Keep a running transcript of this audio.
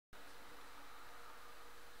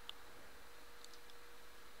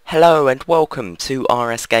Hello and welcome to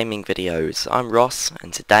RS Gaming Videos. I'm Ross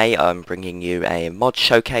and today I'm bringing you a mod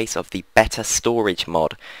showcase of the Better Storage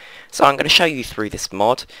mod. So I'm going to show you through this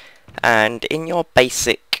mod, and in your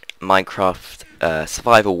basic Minecraft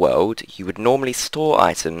survival world you would normally store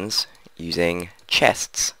items using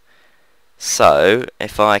chests. So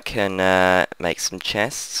if I can make some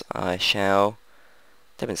chests, I shall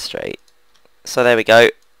demonstrate. So there we go.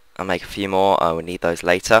 I'll make a few more. I will need those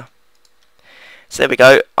later. So there we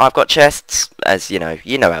go, I've got chests, as you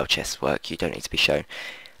know how chests work, you don't need to be shown.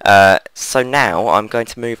 So now I'm going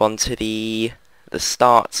to move on to the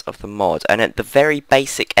start of the mod, and at the very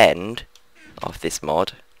basic end of this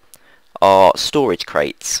mod are storage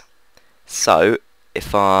crates. So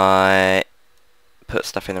if I put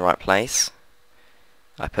stuff in the right place,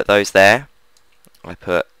 I put those there, I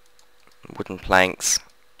put wooden planks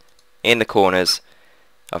in the corners.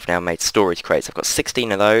 I've now made storage crates. I've got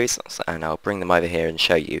 16 of those, and I'll bring them over here and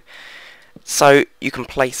show you. So you can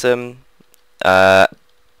place them,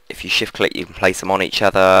 if you shift click you can place them on each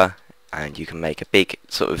other, and you can make a big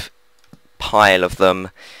sort of pile of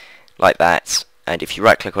them like that, and if you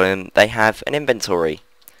right click on them they have an inventory.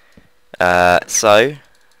 So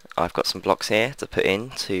I've got some blocks here to put in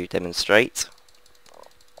to demonstrate.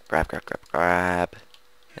 Grab. There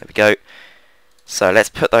we go. So let's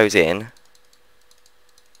put those in.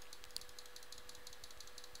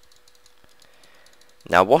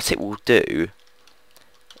 Now what it will do,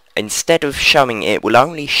 instead of showing it, will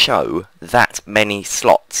only show that many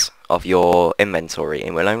slots of your inventory.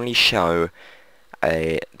 It will only show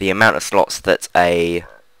the amount of slots that a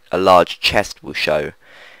large chest will show.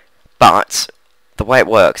 But the way it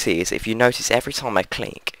works is, if you notice, every time I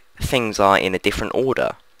click, things are in a different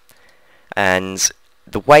order. And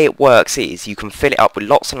the way it works is, you can fill it up with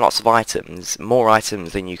lots and lots of items, more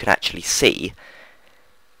items than you can actually see.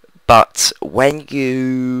 But when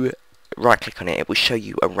you right click on it, it will show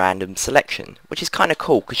you a random selection, which is kind of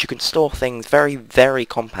cool because you can store things very, very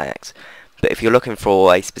compact. But if you're looking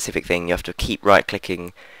for a specific thing, you have to keep right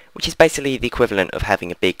clicking, which is basically the equivalent of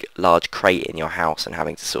having a big, large crate in your house and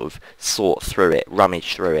having to sort of sort through it,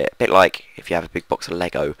 rummage through it. A bit like if you have a big box of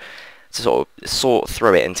Lego, to sort of sort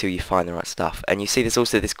through it until you find the right stuff. And you see there's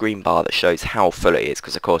also this green bar that shows how full it is,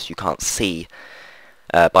 because of course you can't see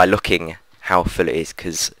by looking how full it is,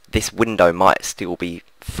 because this window might still be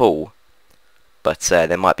full, but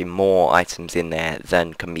there might be more items in there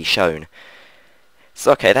than can be shown.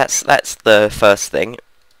 So okay, that's the first thing.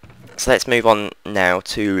 So let's move on now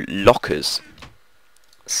to lockers.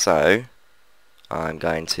 So I'm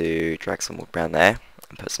going to drag some wood around there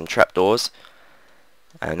and put some trapdoors,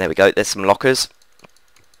 and there we go, there's some lockers.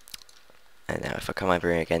 And now if I come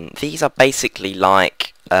over here again, these are basically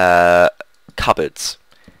like cupboards.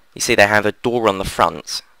 You see they have a door on the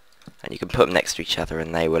front, and you can put them next to each other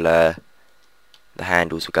and they will, the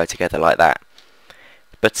handles will go together like that.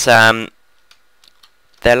 But they're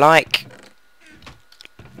like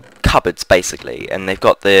cupboards basically, and they've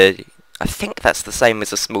got I think that's the same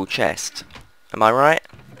as a small chest. Am I right?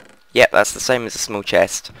 Yep, that's the same as a small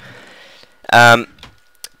chest.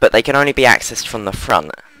 But they can only be accessed from the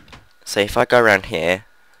front. So if I go around here,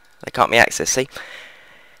 they can't be accessed, see?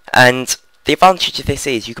 And the advantage of this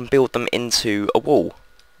is you can build them into a wall.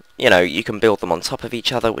 You know, you can build them on top of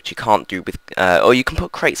each other, which you can't do with, or you can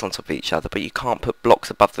put crates on top of each other, but you can't put blocks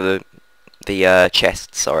above the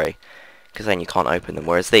chest, sorry, because then you can't open them.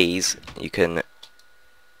 Whereas these, you can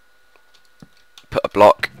put a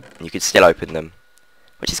block and you can still open them,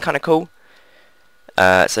 which is kind of cool.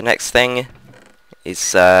 So next thing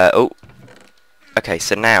is, okay,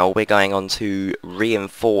 so now we're going on to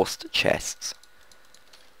reinforced chests.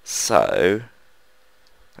 So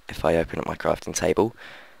if I open up my crafting table,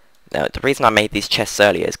 now the reason I made these chests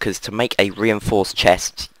earlier is because to make a reinforced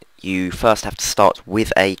chest you first have to start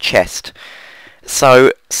with a chest.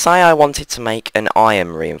 So say I wanted to make an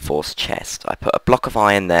iron reinforced chest. I put a block of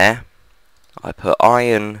iron there, I put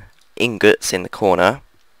iron ingots in the corner,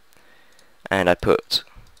 and I put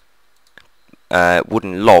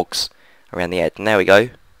wooden logs around the edge, and there we go,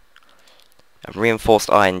 a reinforced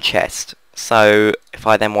iron chest. So if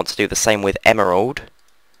I then want to do the same with emerald,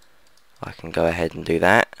 I can go ahead and do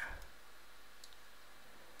that.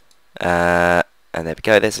 And there we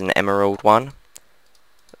go, there's an emerald one.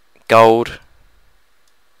 Gold,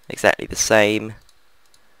 exactly the same.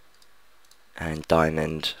 And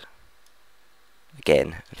diamond,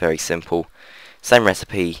 again, very simple. Same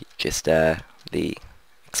recipe, just the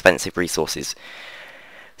expensive resources.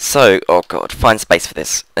 So, oh god, find space for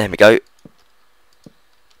this. There we go.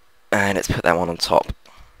 And let's put that one on top.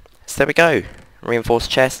 So there we go. Reinforced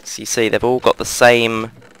chests, you see they've all got the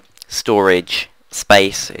same storage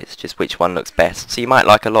space, it's just which one looks best. So you might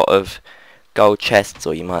like a lot of gold chests,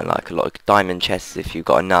 or you might like a lot of diamond chests if you've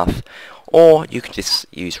got enough, or you can just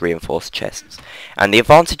use reinforced chests. And the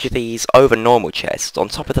advantage of these over normal chests, on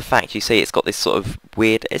top of the fact you see it's got this sort of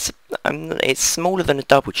weird, it's smaller than a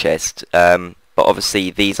double chest, but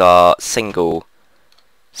obviously these are single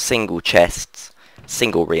chests,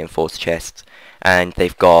 single reinforced chests, and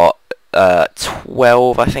they've got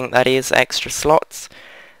 12, I think that is, extra slots.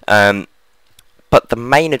 But the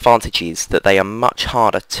main advantage is that they are much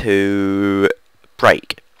harder to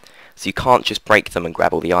break. So you can't just break them and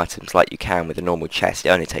grab all the items like you can with a normal chest. It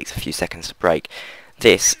only takes a few seconds to break.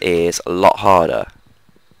 This is a lot harder.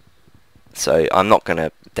 So I'm not going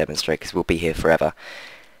to demonstrate because we'll be here forever.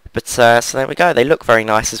 But so there we go. They look very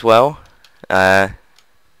nice as well.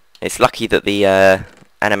 It's lucky that the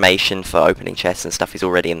animation for opening chests and stuff is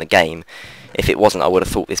already in the game. If it wasn't, I would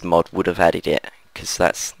have thought this mod would have added it. Because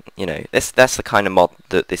that's, you know, that's the kind of mod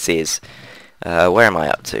that this is. Where am I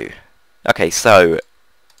up to? Okay, so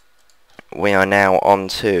we are now on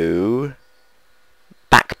to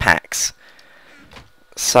backpacks.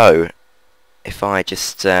 So if I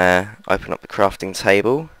just open up the crafting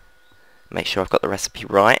table, make sure I've got the recipe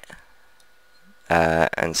right,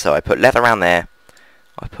 and so I put leather around there,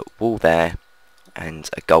 I put wool there, and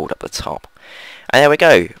a gold up the top, and there we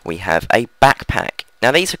go. We have a backpack.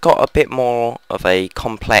 Now these have got a bit more of a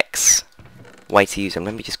complex way to use them.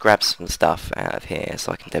 Let me just grab some stuff out of here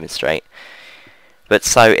so I can demonstrate. But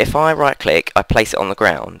so if I right click, I place it on the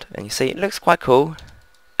ground, and you see it looks quite cool,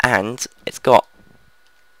 and it's got,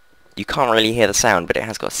 you can't really hear the sound, but it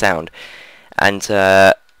has got sound, and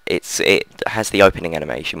it has the opening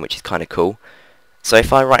animation, which is kind of cool. So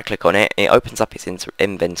if I right click on it, it opens up its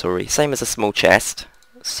inventory, same as a small chest.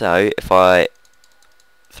 So if I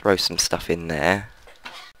throw some stuff in there,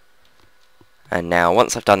 and now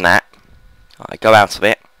once I've done that, I go out of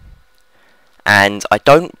it, and I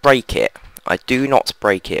don't break it. I do not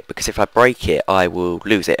break it, because if I break it I will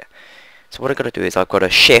lose it. So what I've got to do is I've got to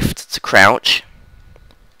shift to crouch,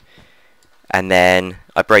 and then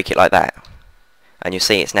I break it like that, and you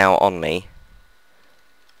see it's now on me.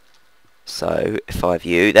 So if I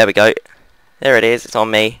view, there we go, there it is, it's on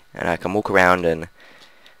me, and I can walk around and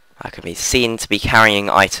I can be seen to be carrying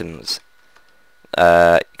items. You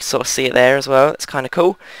can sort of see it there as well. It's kind of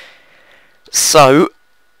cool. So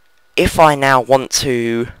if I now want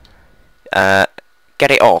to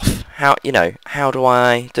get it off, how do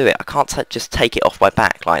I do it? I can't just take it off my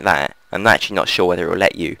back like that. I'm actually not sure whether it will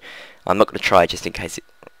let you. I'm not going to try just in case it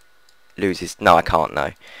loses. No, I can't,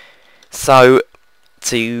 no. So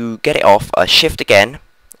to get it off, I shift again,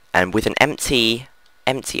 and with an empty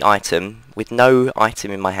item, with no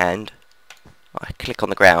item in my hand, I click on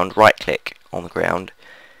the ground, right click on the ground,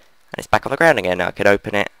 and it's back on the ground again. Now I can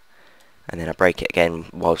open it, and then I break it again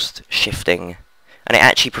whilst shifting, and it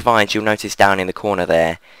actually provides, you'll notice down in the corner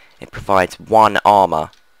there, it provides 1 armour,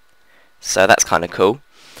 so that's kind of cool.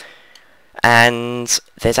 And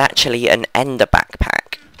there's actually an ender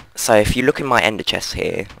backpack. So if you look in my ender chest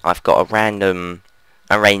here, I've got a random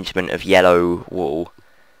arrangement of yellow wool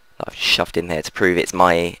that I've shoved in there to prove it's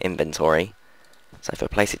my inventory. So if I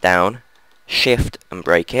place it down, shift and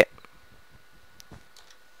break it,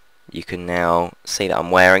 you can now see that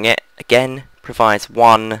I'm wearing it. Again, provides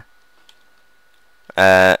 1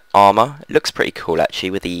 armour. It looks pretty cool actually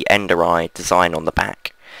with the ender eye design on the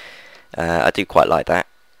back. I do quite like that.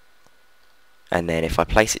 And then if I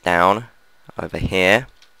place it down over here,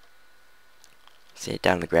 see it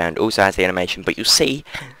down the ground, also has the animation, but you'll see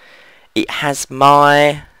it has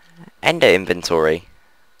my ender inventory,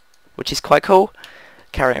 which is quite cool.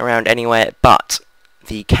 Carry it around anywhere, but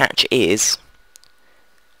the catch is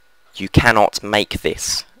you cannot make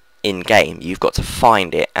this in game. You've got to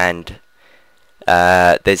find it, and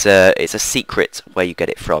it's a secret where you get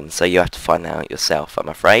it from, so you have to find that out yourself, I'm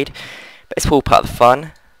afraid. But it's all part of the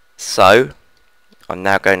fun. So I'm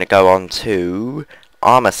now going to go on to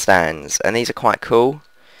armour stands, and these are quite cool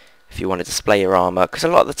if you want to display your armour, because a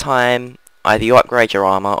lot of the time either you upgrade your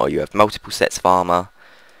armour or you have multiple sets of armour.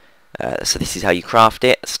 So this is how you craft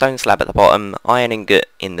it. Stone slab at the bottom, iron ingot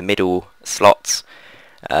in the middle slots,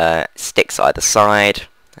 sticks either side,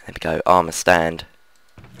 and there we go, armour stand,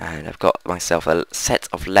 and I've got myself a set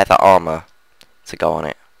of leather armour to go on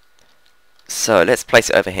it. So let's place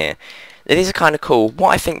it over here. Now, these are kind of cool. What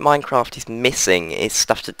I think Minecraft is missing is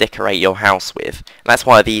stuff to decorate your house with. And that's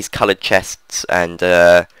why these coloured chests and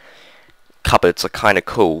cupboards are kind of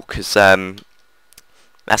cool, because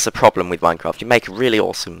that's the problem with Minecraft. You make a really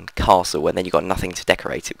awesome castle and then you've got nothing to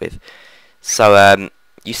decorate it with. So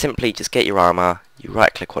you simply just get your armour, you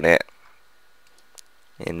right click on it,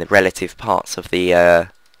 in the relative parts of the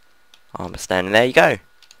armour stand, and there you go.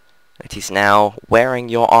 It is now wearing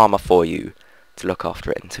your armour for you to look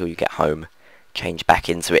after it until you get home, change back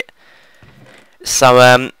into it.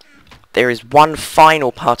 So there is one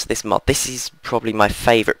final part of this mod. This is probably my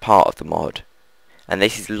favourite part of the mod, and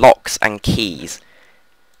this is locks and keys.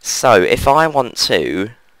 So if I want to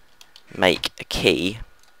make a key,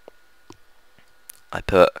 I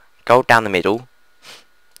put gold down the middle,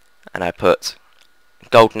 and I put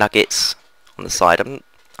gold nuggets on the side. I'm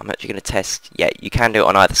actually going to test. Yeah, you can do it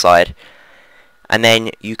on either side, and then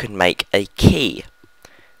you can make a key.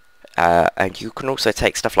 And you can also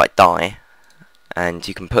take stuff like dye, and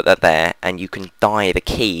you can put that there, and you can dye the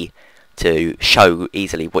key to show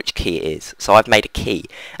easily which key it is. So I've made a key,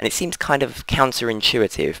 and it seems kind of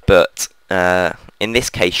counterintuitive, but in this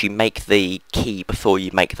case you make the key before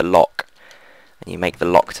you make the lock, and you make the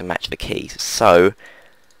lock to match the keys. So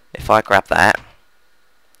if I grab that,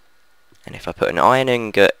 and if I put an iron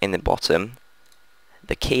ingot in the bottom,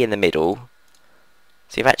 the key in the middle,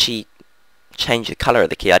 so you've actually changed the colour of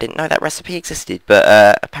the key. I didn't know that recipe existed,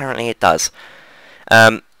 but apparently it does.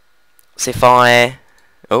 So if I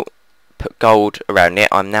put gold around it,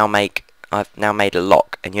 I've now made a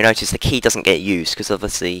lock, and you notice the key doesn't get used because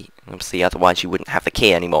obviously otherwise you wouldn't have the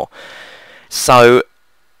key anymore. So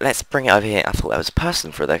let's bring it over here. I thought that was a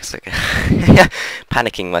person for a second.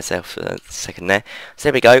 Panicking myself for a second there. So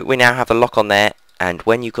there we go. We now have a lock on there, and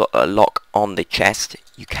when you've got a lock on the chest,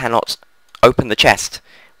 you cannot open the chest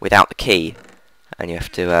without the key, and you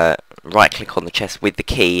have to right click on the chest with the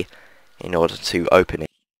key in order to open it.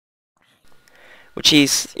 Which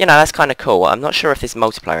is, you know, that's kind of cool. I'm not sure if this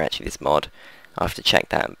multiplayer actually, this mod. I'll have to check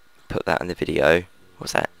that and put that in the video.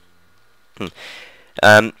 What's that?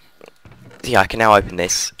 Yeah, I can now open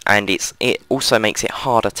this, and it also makes it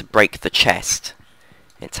harder to break the chest.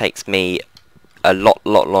 It takes me a lot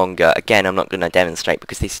longer. Again, I'm not going to demonstrate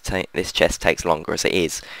because this chest takes longer as it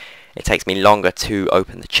is. It takes me longer to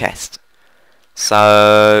open the chest.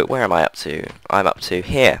 So, where am I up to? I'm up to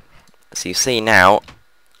here. So you see now,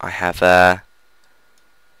 I have the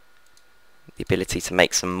ability to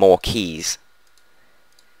make some more keys.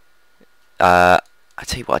 I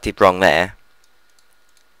tell you what I did wrong there.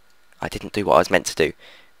 I didn't do what I was meant to do,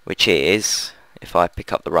 which is, if I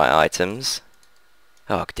pick up the right items,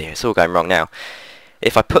 oh dear, it's all going wrong now.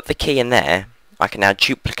 If I put the key in there, I can now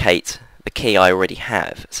duplicate the key I already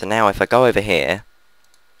have. So now if I go over here,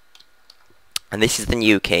 and this is the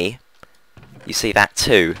new key, you see that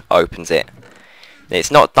too opens it. It's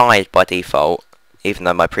not dyed by default, even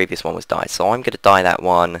though my previous one was dyed, so I'm going to dye that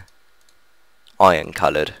one iron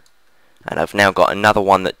coloured. And I've now got another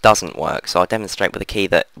one that doesn't work, so I'll demonstrate with a key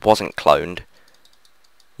that wasn't cloned.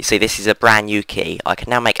 You see, this is a brand new key. I can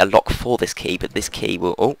now make a lock for this key, but this key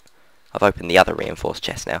will... Oh, I've opened the other reinforced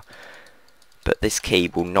chest now. But this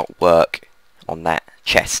key will not work on that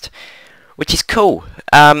chest, which is cool.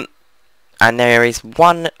 And there is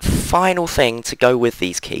one final thing to go with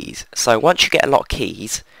these keys. So once you get a lot of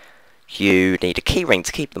keys, you need a key ring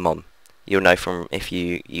to keep them on. You'll know from if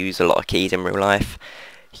you use a lot of keys in real life,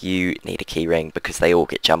 you need a key ring because they all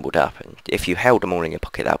get jumbled up, and if you held them all in your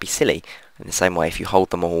pocket, that would be silly. In the same way, if you hold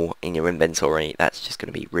them all in your inventory, that's just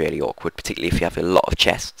going to be really awkward, particularly if you have a lot of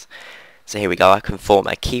chests. So here we go. I can form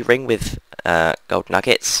a key ring with gold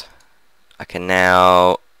nuggets. I can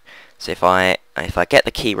now, so if I get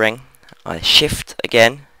the key ring, I shift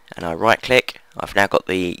again and I right click. I've now got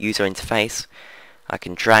the user interface. I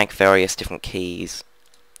can drag various different keys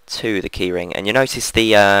to the key ring, and you notice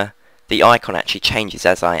the icon actually changes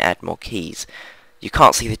as I add more keys. You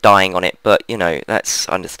can't see the dyeing on it, but you know, that's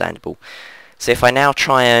understandable. So if I now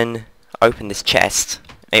try and open this chest,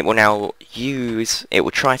 it will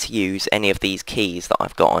try to use any of these keys that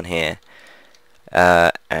I've got on here,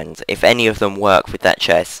 and if any of them work with that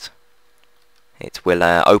chest, it will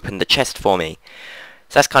open the chest for me.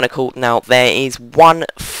 So that's kind of cool. Now there is one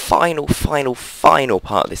final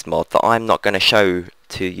part of this mod that I'm not going to show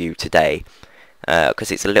to you today,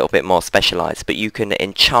 because it's a little bit more specialised, but you can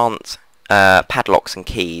enchant padlocks and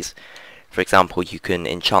keys. For example, you can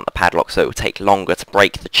enchant the padlock so it will take longer to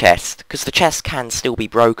break the chest, because the chest can still be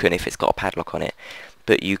broken if it's got a padlock on it,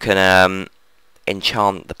 but you can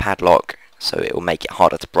enchant the padlock so it will make it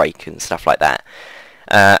harder to break and stuff like that.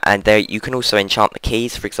 And there you can also enchant the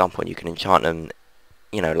keys. For example, you can enchant them,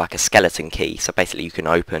 you know, like a skeleton key, so basically you can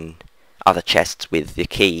open other chests with the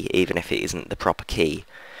key even if it isn't the proper key.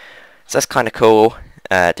 So that's kind of cool.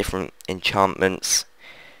 Different enchantments.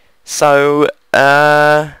 So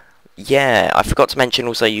yeah, I forgot to mention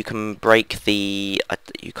also you can break the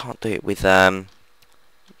you can't do it with the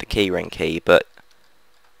keyring key, but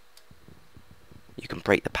you can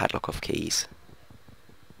break the padlock off keys.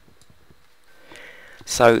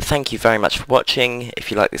 So thank you very much for watching.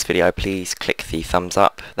 If you like this video, please click the thumbs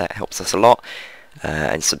up, that helps us a lot.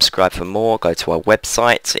 And subscribe for more. Go to our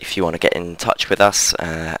website if you want to get in touch with us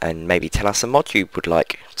and maybe tell us a mod you would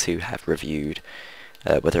like to have reviewed,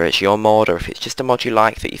 whether it's your mod or if it's just a mod you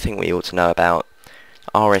like that you think we ought to know about.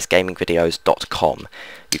 rsgamingvideos.com.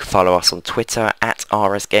 You can follow us on Twitter at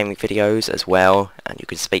rsgamingvideos as well, and you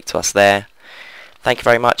can speak to us there. Thank you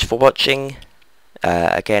very much for watching.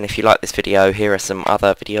 Again, if you like this video, here are some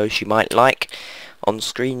other videos you might like on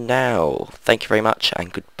screen now. Thank you very much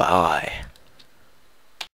and goodbye.